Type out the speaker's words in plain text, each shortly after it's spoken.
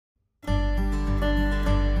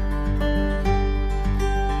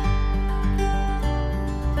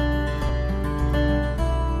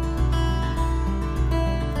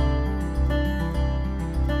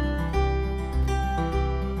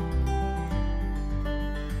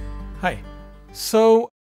Hi. So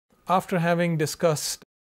after having discussed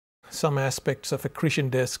some aspects of accretion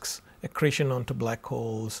disks, accretion onto black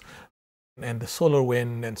holes, and the solar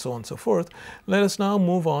wind and so on and so forth, let us now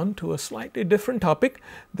move on to a slightly different topic,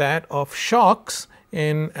 that of shocks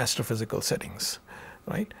in astrophysical settings,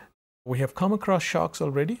 right? We have come across shocks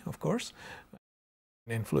already, of course,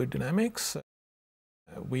 in fluid dynamics.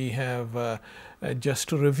 We have, just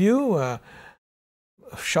to review,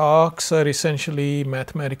 shocks are essentially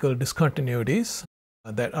mathematical discontinuities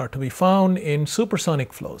that are to be found in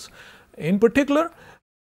supersonic flows. In particular,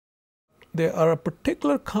 they are a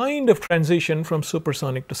particular kind of transition from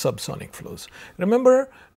supersonic to subsonic flows.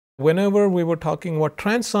 Remember, whenever we were talking about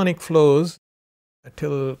transonic flows,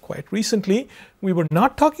 till quite recently, we were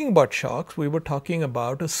not talking about shocks, we were talking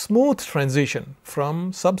about a smooth transition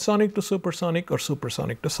from subsonic to supersonic or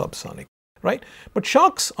supersonic to subsonic, right? But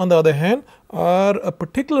shocks, on the other hand, are a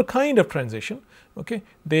particular kind of transition, okay?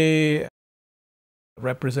 They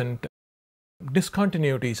represent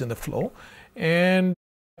discontinuities in the flow, and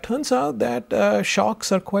it turns out that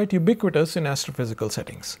shocks are quite ubiquitous in astrophysical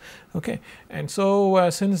settings, okay? And so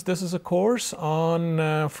since this is a course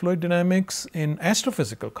on fluid dynamics in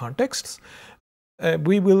astrophysical contexts,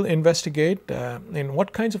 we will investigate in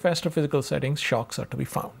what kinds of astrophysical settings shocks are to be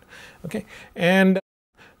found, okay? And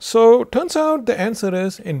so turns out the answer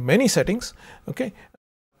is in many settings, okay?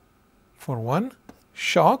 For one,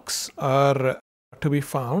 shocks are to be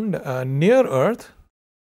found near Earth,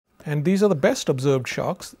 and these are the best observed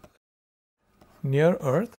shocks. Near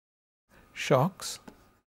Earth shocks,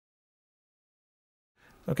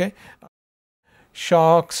 okay?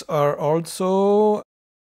 Shocks are also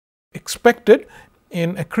expected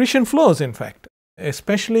in accretion flows, in fact,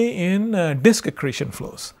 especially in disk accretion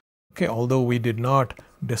flows, okay? Although we did not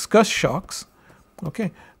discuss shocks,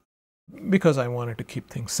 okay, because I wanted to keep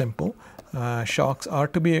things simple. Shocks are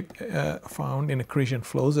to be found in accretion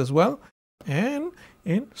flows as well, and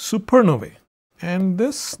in supernovae. And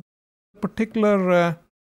this particular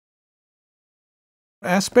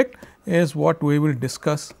aspect is what we will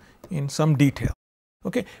discuss in some detail,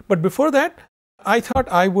 okay? But before that, I thought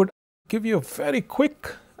I would give you a very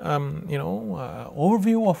quick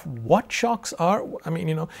overview of what shocks are,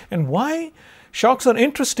 and why shocks are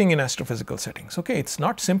interesting in astrophysical settings, okay? It's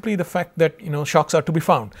not simply the fact that, shocks are to be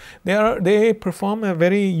found. They perform a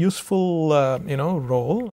very useful,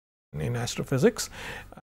 role in astrophysics.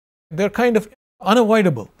 They're kind of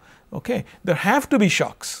unavoidable, okay? There have to be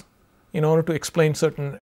shocks in order to explain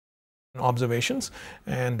certain observations,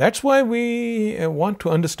 and that's why we want to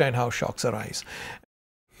understand how shocks arise.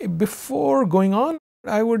 Before going on,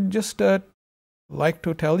 I would just like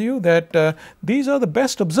to tell you that these are the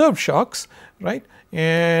best observed shocks, right,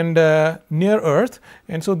 and near Earth.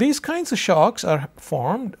 And so these kinds of shocks are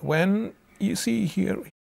formed when, you see here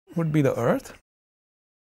would be the Earth,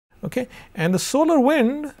 okay, and the solar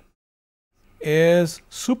wind is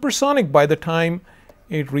supersonic by the time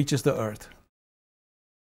it reaches the Earth.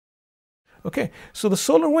 Okay, so the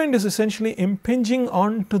solar wind is essentially impinging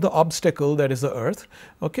onto the obstacle that is the Earth,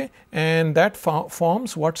 okay, and that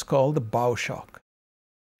forms what's called the bow shock,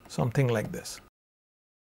 something like this.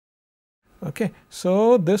 Okay,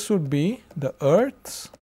 so this would be the Earth's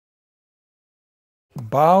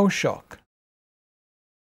bow shock,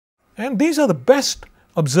 and these are the best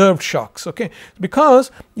observed shocks, okay, because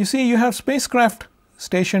you see you have spacecraft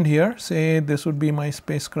stationed here. Say this would be my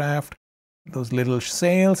spacecraft, those little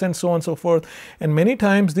sails and so on and so forth, and many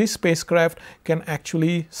times these spacecraft can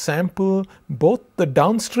actually sample both the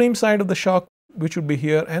downstream side of the shock, which would be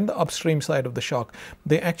here, and the upstream side of the shock.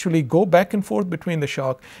 They actually go back and forth between the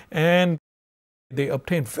shock, and they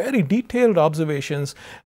obtain very detailed observations.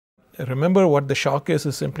 Remember, what the shock is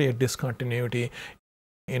simply a discontinuity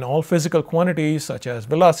in all physical quantities such as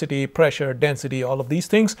velocity, pressure, density, all of these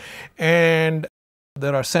things. And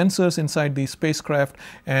there are sensors inside these spacecraft,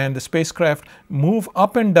 and the spacecraft move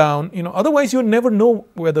up and down. Otherwise you never know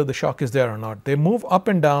whether the shock is there or not. They move up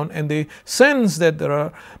and down, and they sense that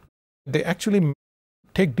they actually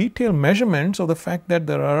take detailed measurements of the fact that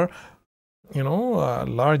there are,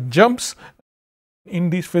 large jumps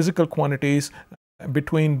in these physical quantities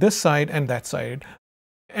between this side and that side.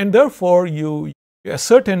 And therefore you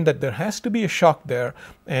ascertain that there has to be a shock there,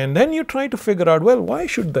 and then you try to figure out, well, why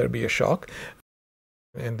should there be a shock?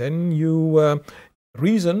 And then you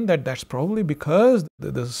reason that that's probably because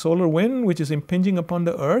there's a solar wind which is impinging upon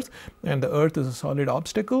the Earth, and the Earth is a solid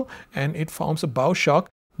obstacle, and it forms a bow shock,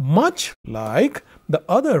 much like the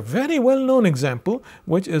other very well-known example,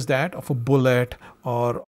 which is that of a bullet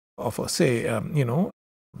or of a, say,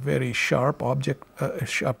 very sharp object, a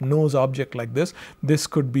sharp nose object like this. This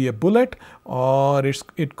could be a bullet, or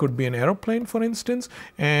it could be an aeroplane, for instance,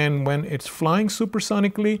 and when it's flying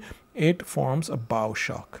supersonically, it forms a bow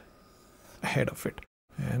shock ahead of it,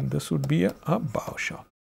 and this would be a bow shock.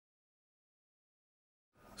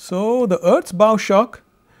 So the Earth's bow shock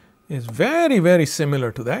is very, very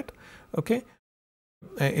similar to that, okay,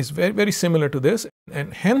 is very, very similar to this,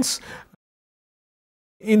 and hence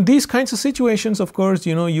in these kinds of situations, of course,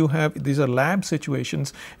 you have, these are lab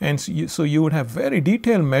situations, and so you would have very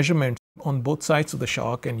detailed measurements on both sides of the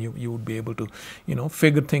shock, and you would be able to,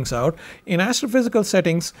 figure things out. In astrophysical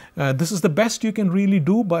settings, this is the best you can really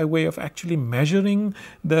do by way of actually measuring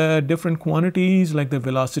the different quantities like the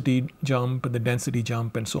velocity jump, the density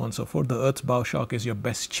jump, and so on and so forth. The Earth's bow shock is your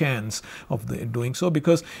best chance of doing so,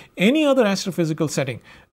 because any other astrophysical setting,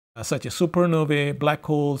 such as supernovae, black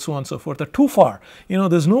holes, so on and so forth, are too far.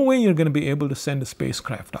 There's no way you're going to be able to send a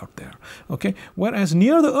spacecraft out there. Okay, whereas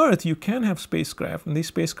near the Earth, you can have spacecraft, and these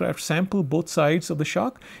spacecraft sample both sides of the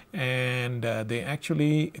shock, and they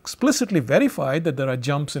actually explicitly verify that there are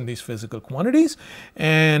jumps in these physical quantities,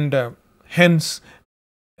 and hence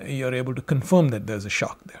you're able to confirm that there's a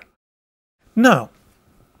shock there. Now,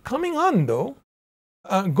 going on though,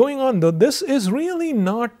 this is really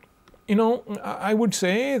not, I would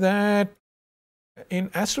say that in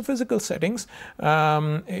astrophysical settings,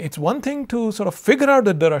 it's one thing to sort of figure out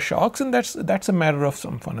that there are shocks, and that's a matter of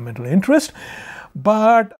some fundamental interest.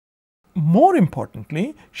 But more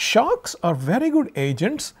importantly, shocks are very good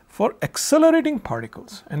agents for accelerating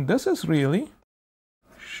particles, and this is really,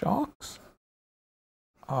 shocks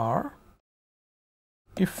are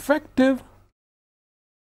effective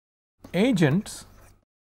agents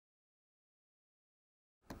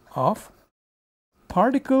of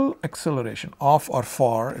particle acceleration, of or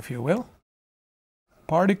for, if you will,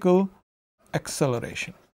 particle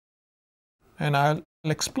acceleration. And I'll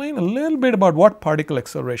explain a little bit about what particle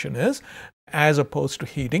acceleration is as opposed to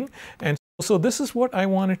heating. And so this is what I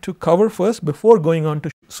wanted to cover first before going on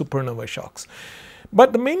to supernova shocks.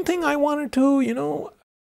 But the main thing I wanted to,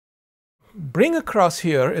 bring across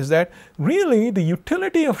here is that really the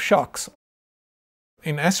utility of shocks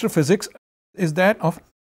in astrophysics is that of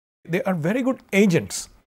they are very good agents.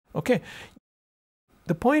 Okay,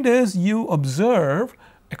 the point is you observe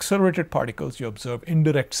accelerated particles, you observe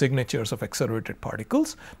indirect signatures of accelerated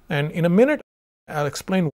particles, and in a minute I'll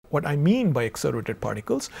explain what I mean by accelerated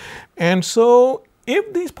particles. And so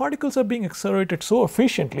if these particles are being accelerated so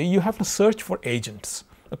efficiently, you have to search for agents.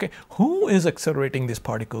 Okay, who is accelerating these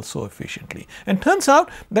particles so efficiently? And turns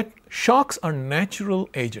out that shocks are natural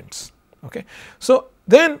agents. Okay, so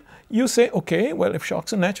then you say, okay, well, if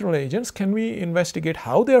shocks are natural agents, can we investigate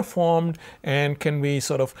how they are formed, and can we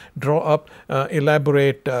sort of draw up,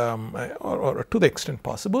 elaborate, or to the extent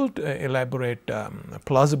possible, to elaborate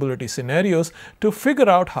plausibility scenarios to figure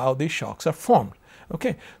out how these shocks are formed?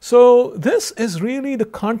 Okay, so this is really the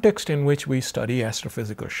context in which we study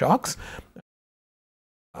astrophysical shocks.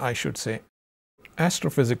 I should say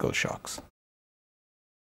astrophysical shocks.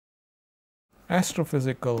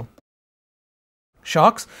 Astrophysical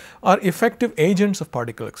shocks are effective agents of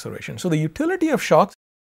particle acceleration. So the utility of shocks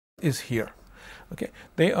is here. Okay,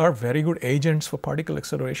 they are very good agents for particle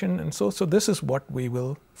acceleration, and so this is what we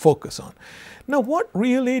will focus on. Now, what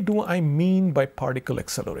really do I mean by particle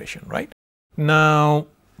acceleration, right? Now,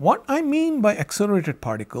 what I mean by accelerated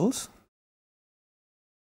particles,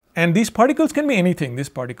 and these particles can be anything. These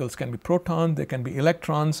particles can be protons, they can be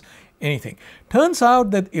electrons, anything. Turns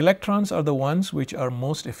out that electrons are the ones which are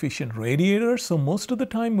most efficient radiators. So most of the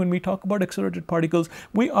time when we talk about accelerated particles,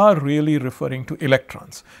 we are really referring to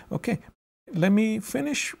electrons. Okay, let me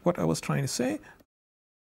finish what I was trying to say.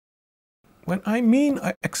 When I mean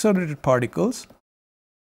accelerated particles,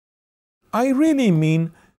 I really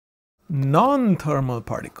mean non-thermal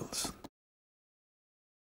particles.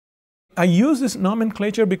 I use this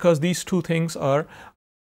nomenclature because these two things are,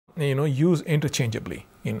 used interchangeably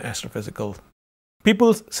in astrophysical.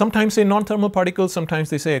 People sometimes say non-thermal particles, sometimes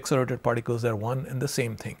they say accelerated particles. They're one and the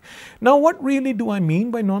same thing. Now, what really do I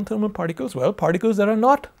mean by non-thermal particles? Well, particles that are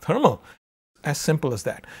not thermal, as simple as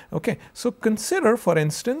that. Okay, so consider, for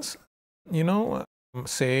instance,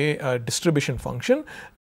 say a distribution function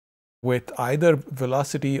with either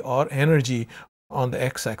velocity or energy on the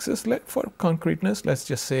x-axis. For concreteness, let's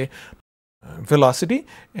just say velocity,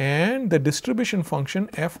 and the distribution function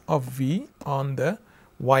f of v on the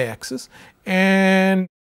y-axis, and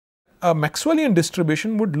a Maxwellian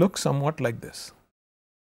distribution would look somewhat like this.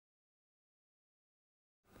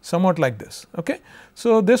 Okay,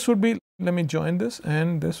 so this would be, let me join this,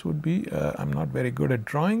 and this would be, I'm not very good at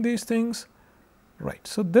drawing these things, right.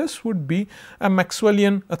 So this would be a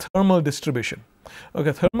Maxwellian, a thermal distribution.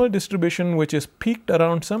 Okay, thermal distribution which is peaked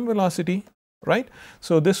around some velocity, right?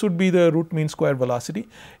 So this would be the root mean square velocity,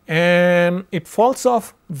 and it falls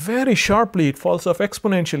off very sharply. It falls off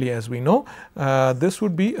exponentially, as we know. This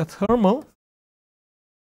would be a thermal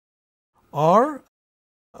or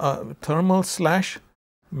thermal slash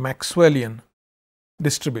Maxwellian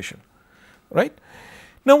distribution, right?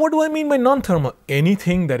 Now, what do I mean by non-thermal?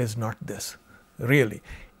 Anything that is not this, really.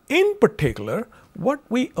 In particular, what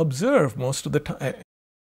we observe most of the time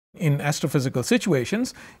in astrophysical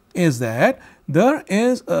situations is that there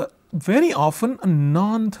is very often a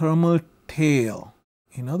non-thermal tail.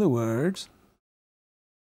 In other words,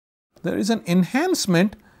 there is an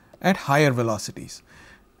enhancement at higher velocities.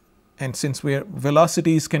 And since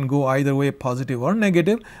velocities can go either way, positive or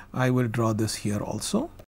negative, I will draw this here also.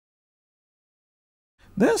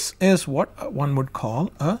 This is what one would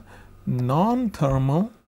call a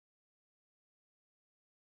non-thermal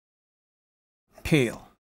tail.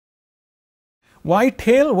 Why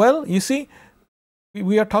tail? Well, you see,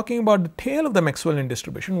 we are talking about the tail of the Maxwellian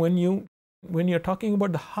distribution. When you're talking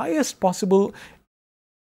about the highest possible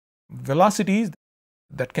velocities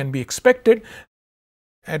that can be expected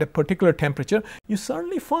at a particular temperature, you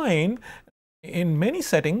certainly find in many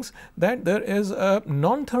settings that there is a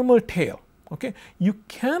non-thermal tail. Okay, you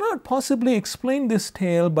cannot possibly explain this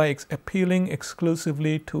tail by appealing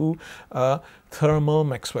exclusively to a thermal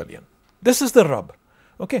Maxwellian. This is the rub.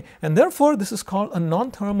 Okay, and therefore this is called a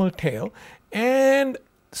non-thermal tail. And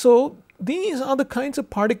so these are the kinds of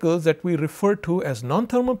particles that we refer to as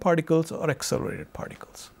non-thermal particles or accelerated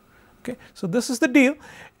particles. Okay, so this is the deal,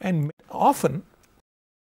 and often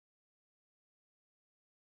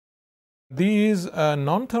these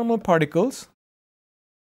non-thermal particles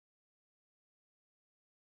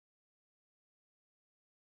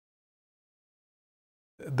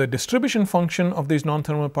the distribution function of these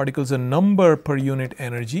non-thermal particles is a number per unit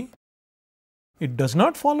energy. It does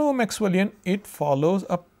not follow a Maxwellian, it follows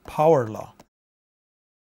a power law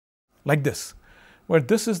like this, where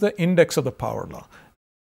this is the index of the power law.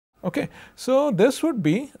 Okay, so this would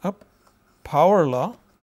be a power law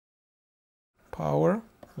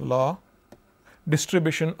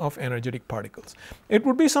distribution of energetic particles. It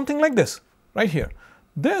would be something like this right here.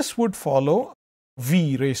 This would follow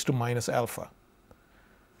V raised to minus alpha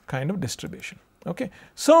kind of distribution. Okay,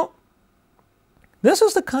 so this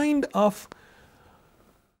is the kind of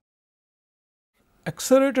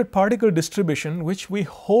accelerated particle distribution which we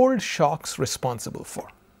hold shocks responsible for.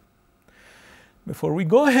 Before we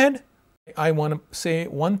go ahead, I want to say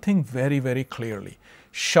one thing very, very clearly.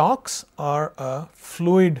 Shocks are a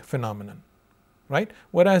fluid phenomenon, right?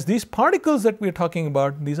 Whereas these particles that we are talking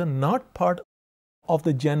about, these are not part of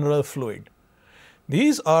the general fluid.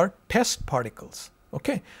 These are test particles.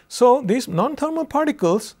 Okay, so these non-thermal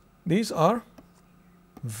particles, these are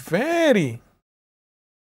very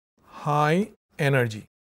high energy.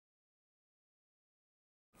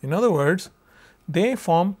 In other words, they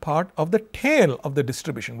form part of the tail of the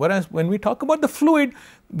distribution. Whereas when we talk about the fluid,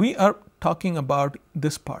 we are talking about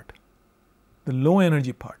this part, the low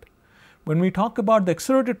energy part. When we talk about the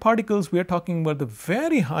accelerated particles, we are talking about the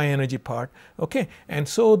very high energy part. Okay, and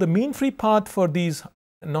so the mean free path for these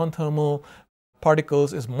non-thermal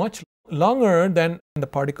particles is much longer than the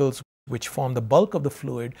particles which form the bulk of the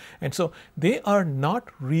fluid, and so they are not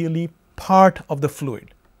really part of the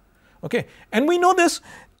fluid. Okay, and we know this,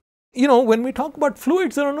 you know, when we talk about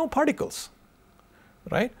fluids, there are no particles,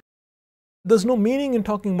 right? There's no meaning in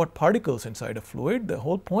talking about particles inside a fluid. The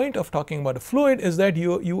whole point of talking about a fluid is that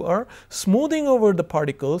you are smoothing over the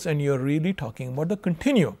particles and you're really talking about the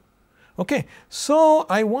continuum. Okay, so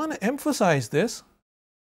I want to emphasize this.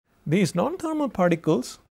 These non-thermal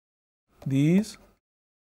particles, these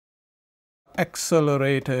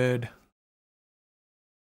accelerated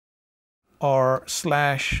or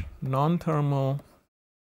slash non-thermal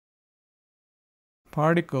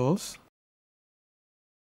particles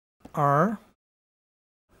are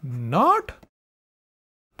not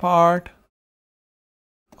part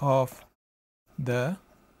of the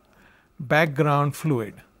background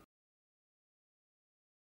fluid.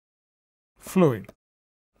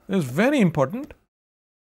 Is very important.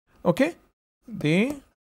 Okay, they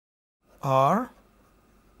are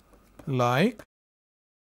like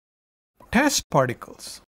test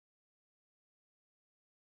particles.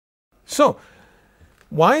 So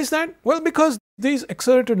why is that? Well, because these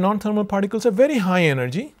accelerated non-thermal particles are very high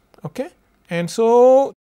energy, okay, and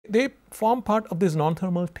so they form part of this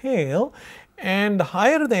non-thermal tail, and the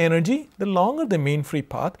higher the energy, the longer the mean free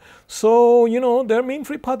path. So, you know, their mean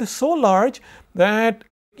free path is so large that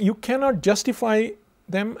you cannot justify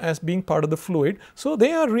them as being part of the fluid. So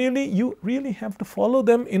they are really, you really have to follow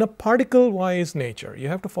them in a particle-wise nature. You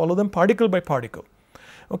have to follow them particle by particle.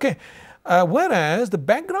 Okay. Whereas the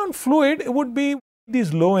background fluid would be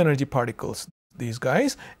these low energy particles, these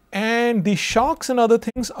guys, and the shocks and other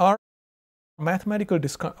things are mathematical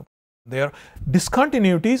they are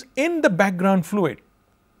discontinuities in the background fluid.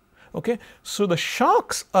 Okay. So the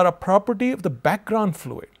shocks are a property of the background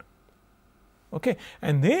fluid. Okay,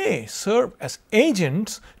 and they serve as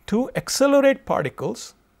agents to accelerate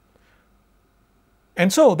particles.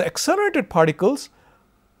 And so the accelerated particles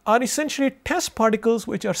are essentially test particles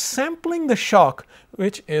which are sampling the shock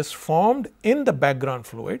which is formed in the background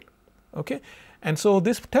fluid. Okay, and so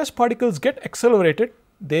these test particles get accelerated,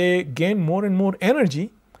 they gain more and more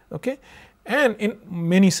energy. Okay, and in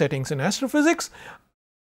many settings in astrophysics,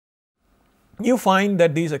 you find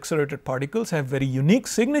that these accelerated particles have very unique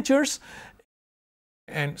signatures.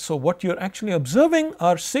 And so what you are actually observing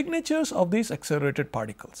are signatures of these accelerated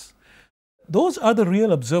particles. Those are the real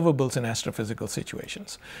observables in astrophysical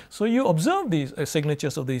situations. So you observe these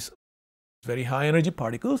signatures of these very high energy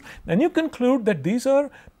particles, and you conclude that these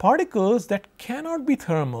are particles that cannot be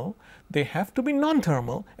thermal, they have to be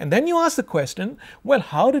non-thermal, and then you ask the question, well,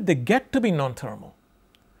 how did they get to be non-thermal?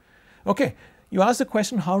 Okay, you ask the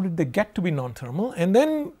question, how did they get to be non-thermal, and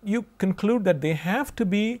then you conclude that they have to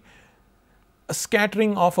be a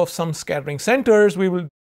scattering off of some scattering centers. We will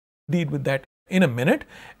deal with that in a minute.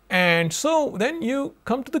 And so then you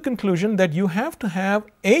come to the conclusion that you have to have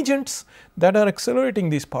agents that are accelerating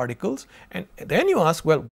these particles, and then you ask,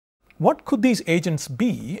 well, what could these agents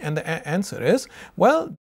be? And the answer is,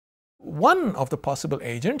 well, one of the possible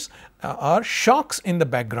agents are shocks in the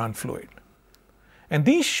background fluid, and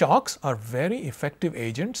these shocks are very effective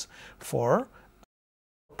agents for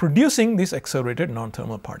producing these accelerated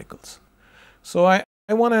non-thermal particles. So I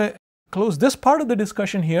want to close this part of the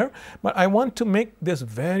discussion here, but I want to make this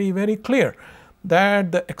very, very clear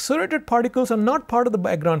that the accelerated particles are not part of the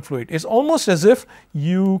background fluid. It's almost as if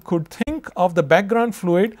you could think of the background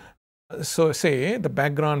fluid, so say the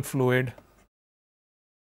background fluid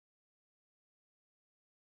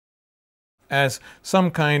as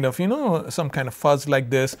some kind of, some kind of fuzz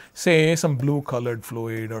like this, say some blue colored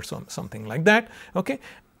fluid or something like that. Okay.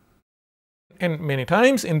 And many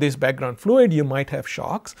times in this background fluid you might have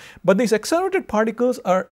shocks, but these accelerated particles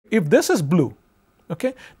are, if this is blue,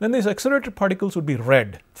 okay, then these accelerated particles would be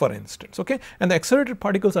red, for instance. Okay, and the accelerated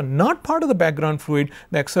particles are not part of the background fluid.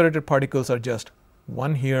 The accelerated particles are just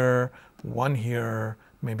one here,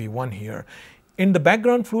 maybe one here. In the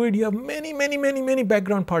background fluid you have many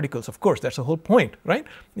background particles. Of course, that's the whole point, right?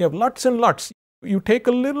 You have lots and lots. You take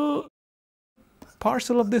a little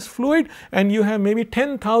parcel of this fluid and you have maybe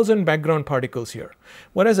 10,000 background particles here.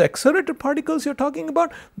 Whereas accelerated particles you're talking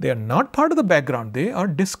about, they are not part of the background. They are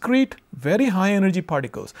discrete, very high energy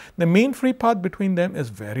particles. The mean free path between them is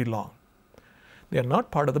very long. They are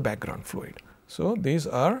not part of the background fluid. So these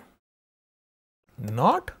are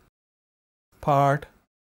not part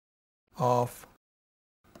of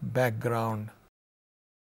background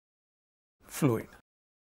fluid.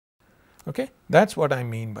 Okay, that's what I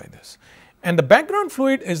mean by this. And the background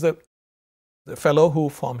fluid is the fellow who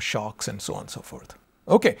forms shocks and so on and so forth.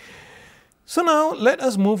 Okay, so now let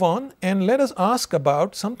us move on and let us ask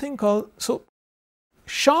about something called, so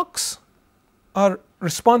shocks are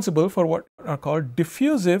responsible for what are called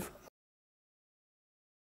diffusive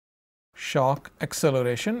shock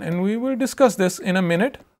acceleration, and we will discuss this in a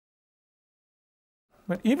minute.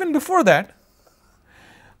 But even before that,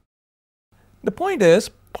 the point is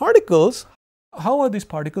particles. How are these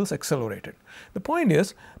particles accelerated? The point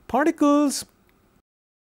is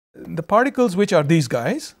the particles which are these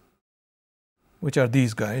guys,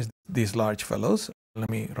 these large fellows. Let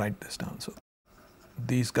me write this down. So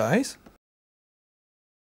these guys,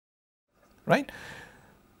 right?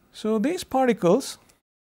 So these particles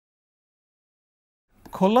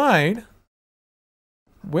collide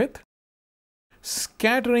with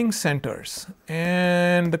scattering centers,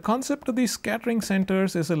 and the concept of these scattering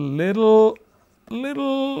centers is a little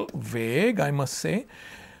vague, I must say.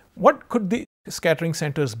 What could the scattering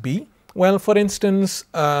centers be? Well, for instance,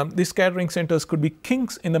 these scattering centers could be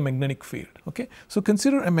kinks in the magnetic field. Okay, so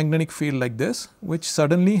consider a magnetic field like this, which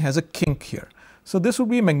suddenly has a kink here. So this would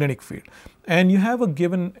be a magnetic field, and you have a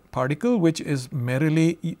given particle which is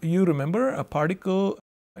merely, you remember a particle,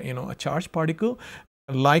 a charged particle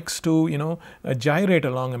likes to gyrate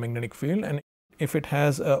along a magnetic field, and if it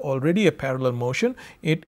has already a parallel motion,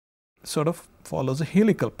 it sort of follows a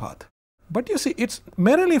helical path. But you see, it's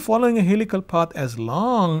merely following a helical path as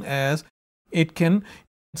long as it can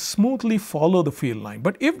smoothly follow the field line.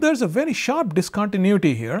 But if there's a very sharp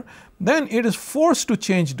discontinuity here, then it is forced to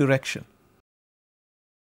change direction.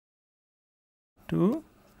 To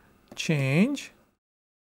change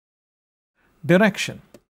direction.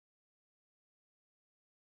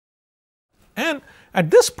 And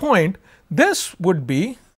at this point, this would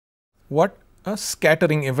be what a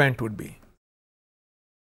scattering event would be,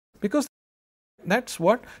 because that's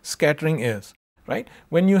what scattering is, right?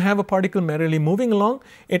 When you have a particle merrily moving along,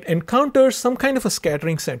 it encounters some kind of a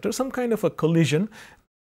scattering center, some kind of a collision,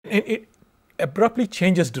 and it abruptly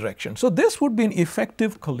changes direction. So this would be an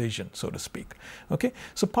effective collision, so to speak. Okay,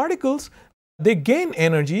 so particles, they gain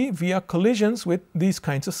energy via collisions with these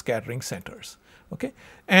kinds of scattering centers. Okay,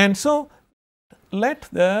 and so let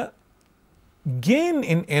the gain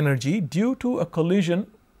in energy due to a collision,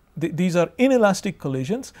 these are inelastic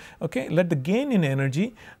collisions. Okay, let the gain in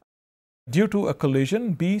energy due to a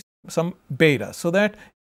collision be some beta, so that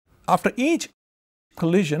after each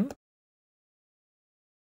collision,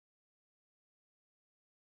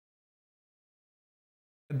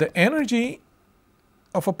 the energy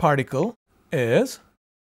of a particle is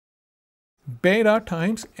beta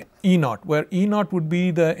times E naught, where E naught would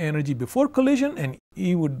be the energy before collision and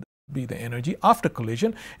E would be the energy after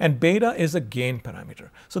collision, and beta is a gain parameter.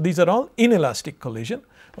 So these are all inelastic collision.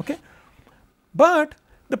 Okay, but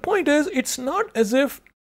the point is, it's not as if,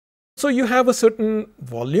 so you have a certain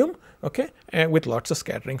volume, okay, and with lots of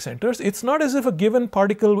scattering centers. It's not as if a given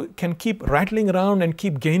particle can keep rattling around and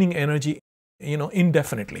keep gaining energy,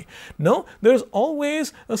 indefinitely. No, there's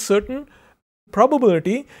always a certain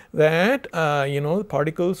probability that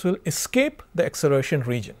particles will escape the acceleration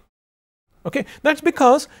region. Okay, that's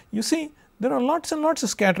because you see there are lots and lots of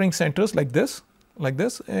scattering centers like this.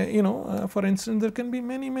 For instance, there can be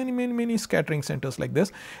many scattering centers like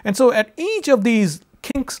this, and so at each of these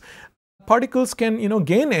kinks, particles can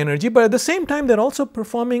gain energy, but at the same time they're also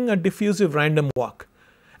performing a diffusive random walk,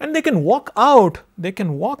 and they can walk out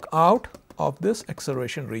of this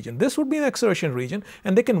acceleration region. This would be the acceleration region,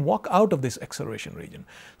 and they can walk out of this acceleration region.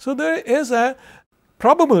 So there is a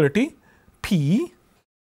probability P,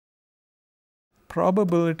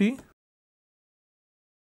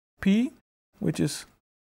 which is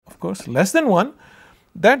of course less than 1,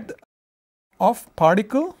 that of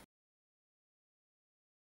particle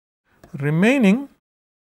remaining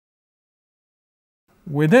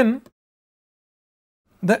within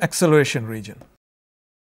the acceleration region.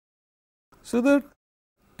 So the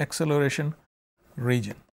acceleration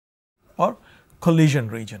region or collision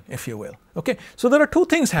region, if you will. Okay, so there are two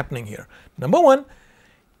things happening here. Number one,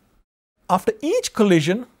 after each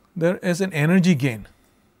collision, there is an energy gain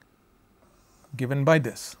given by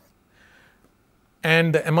this,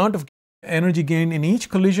 and the amount of energy gain in each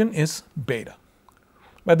collision is beta.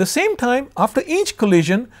 But at the same time, after each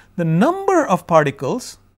collision, the number of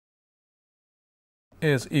particles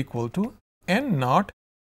is equal to n naught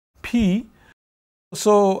p.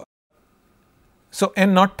 So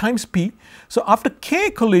n naught times p. So after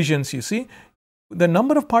k collisions, you see, the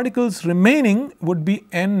number of particles remaining would be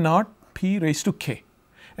n naught p raised to k,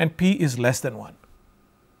 and p is less than 1,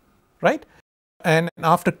 right? And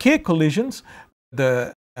after k collisions,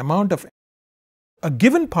 the amount of a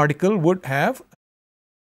given particle would have,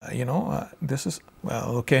 this is,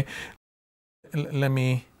 well, okay, let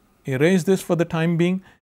me erase this for the time being.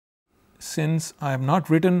 Since I have not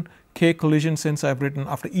written k collision, since I've written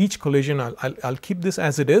after each collision, I'll keep this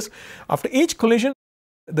as it is. After each collision,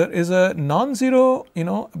 there is a non-zero,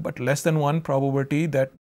 but less than 1 probability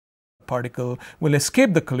that particle will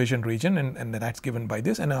escape the collision region, and that's given by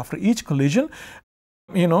this. And after each collision,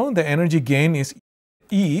 the energy gain is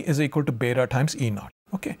E is equal to beta times E naught.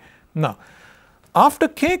 Okay. Now, after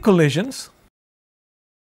k collisions,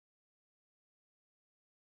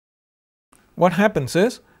 what happens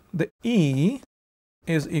is the E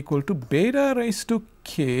is equal to beta raised to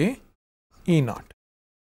k E naught.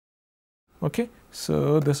 Okay,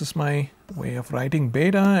 so this is my way of writing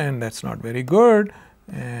beta, and that's not very good,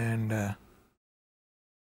 and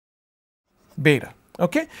beta.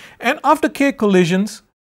 Okay, and after k collisions,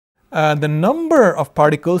 the number of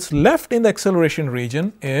particles left in the acceleration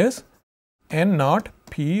region is n naught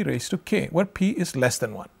p raised to k, where p is less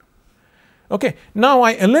than 1. Okay, now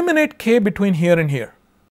I eliminate k between here and here.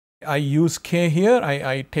 I use k here,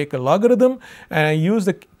 I take a logarithm, and I use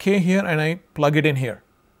the k here and I plug it in here.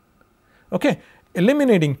 Okay,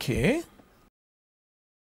 eliminating k,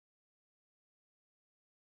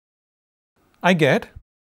 I get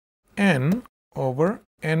n over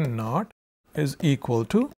n naught is equal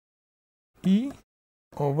to E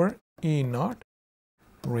over E naught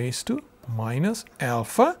raised to minus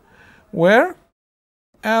alpha, where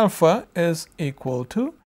alpha is equal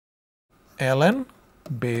to ln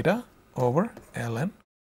beta over ln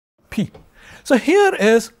p. So here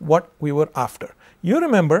is what we were after. You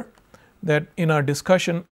remember that in our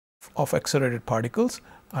discussion of accelerated particles,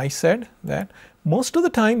 I said that most of the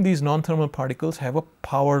time these non-thermal particles have a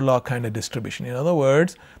power law kind of distribution. In other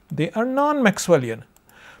words, they are non-Maxwellian.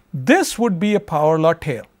 This would be a power law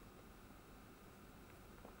tail.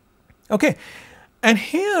 Okay, and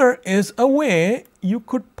here is a way you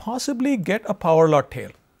could possibly get a power law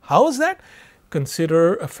tail. How is that?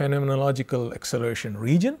 Consider a phenomenological acceleration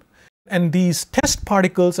region, and these test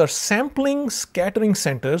particles are sampling scattering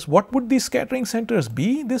centers. What would these scattering centers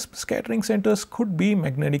be? These scattering centers could be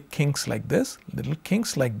magnetic kinks like this, little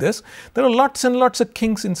kinks like this. There are lots and lots of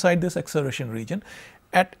kinks inside this acceleration region.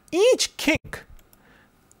 At each kink,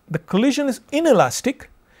 the collision is inelastic,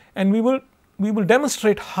 and we will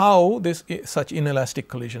demonstrate how such inelastic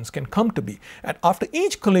collisions can come to be. And after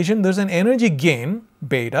each collision, there's an energy gain,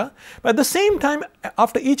 beta, but at the same time,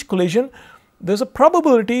 after each collision, there's a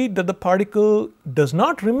probability that the particle does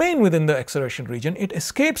not remain within the acceleration region. It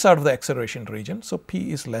escapes out of the acceleration region, so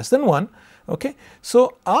p is less than 1. Okay,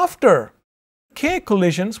 so after k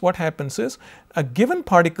collisions, what happens is a given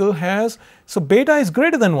particle has, so beta is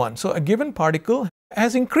greater than 1, so a given particle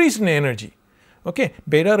has increased in energy. Okay,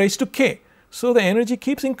 beta raised to k. So the energy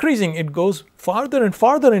keeps increasing. It goes farther and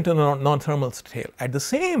farther into the non-thermal tail. At the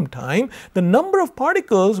same time, the number of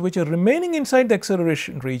particles which are remaining inside the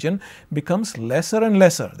acceleration region becomes lesser and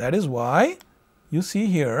lesser. That is why you see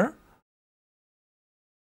here,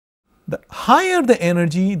 the higher the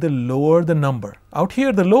energy, the lower the number. Out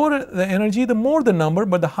here, the lower the energy, the more the number,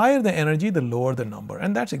 but the higher the energy, the lower the number.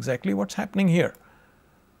 And that's exactly what's happening here.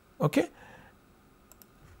 Okay?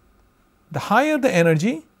 The higher the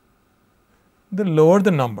energy, the lower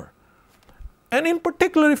the number. And in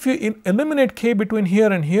particular, if you eliminate k between here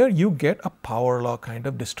and here, you get a power law kind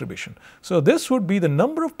of distribution. So this would be the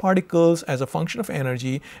number of particles as a function of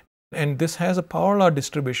energy, and this has a power law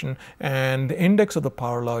distribution, and the index of the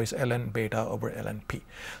power law is ln beta over ln p.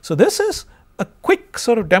 So this is a quick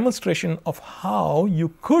sort of demonstration of how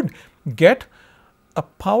you could get a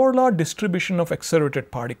power law distribution of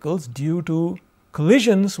accelerated particles due to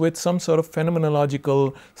collisions with some sort of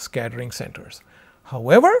phenomenological scattering centers.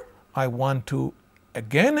 However, I want to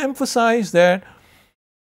again emphasize that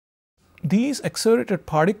these accelerated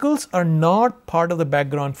particles are not part of the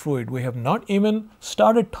background fluid. We have not even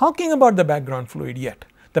started talking about the background fluid yet.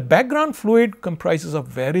 The background fluid comprises of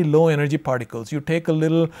very low energy particles. You take a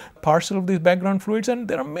little parcel of these background fluids and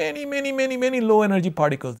there are many low energy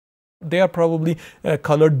particles. They are probably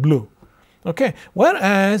colored blue. Okay,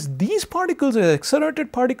 whereas these particles, the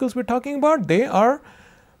accelerated particles we're talking about, they are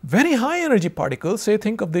very high energy particles. Say,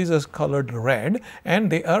 think of these as colored red,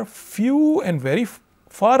 and they are few and very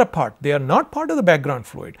far apart. They are not part of the background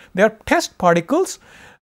fluid. They are test particles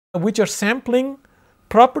which are sampling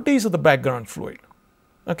properties of the background fluid,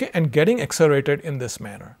 okay, and getting accelerated in this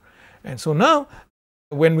manner. And so now,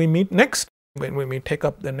 when we meet next, when we take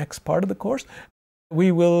up the next part of the course, we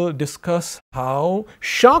will discuss how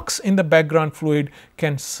shocks in the background fluid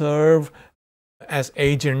can serve as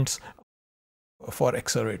agents for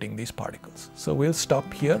accelerating these particles. So we'll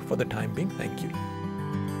stop here for the time being. Thank you.